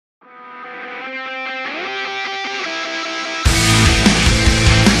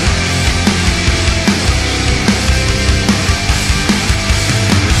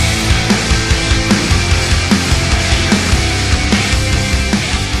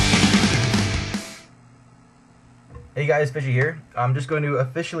Hey guys, Fishy here. I'm just going to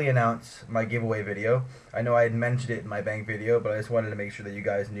officially announce my giveaway video. I know I had mentioned it in my bank video, but I just wanted to make sure that you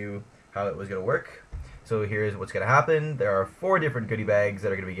guys knew how it was going to work. So here's what's going to happen. There are 4 different goodie bags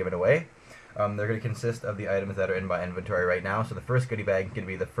that are going to be given away. They're going to consist of the items that are in my inventory right now. So the first goodie bag is going to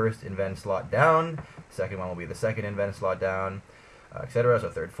be the first invent slot down. The second one will be the second invent slot down, etc. So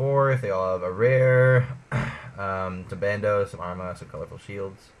third, fourth. They all have a rare, some bandos, some armor, some colorful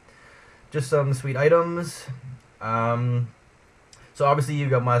shields. Just some sweet items. So obviously you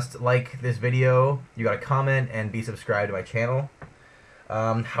must like this video, you gotta comment and be subscribed to my channel.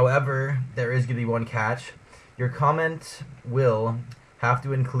 However, there is gonna be one catch. Your comment will have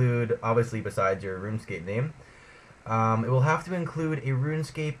to include, obviously besides your RuneScape name, it will have to include a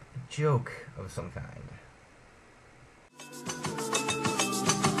RuneScape joke of some kind.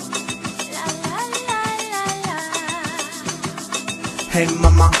 Hey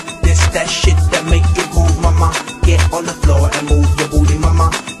mama, this that shit that make you move, mama. Get on the floor and move your booty, mama.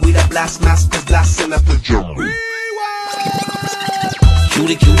 We the blast masters blasting up the jungle.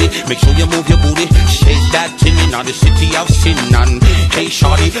 Cutie, cutie, make sure you move your booty. Shake that tinny, now the city of sin. And hey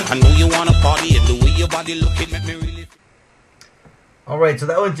shorty, I know you wanna party, and the way your body looking make me really. Alright, so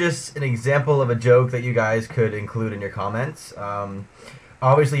that was just an example of a joke that you guys could include in your comments.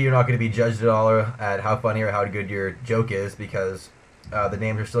 Obviously you're not going to be judged at all at how funny or how good your joke is, because the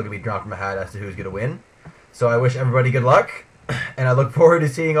names are still going to be drawn from a hat as to who's going to win. So I wish everybody good luck, and I look forward to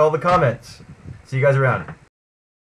seeing all the comments. See you guys around.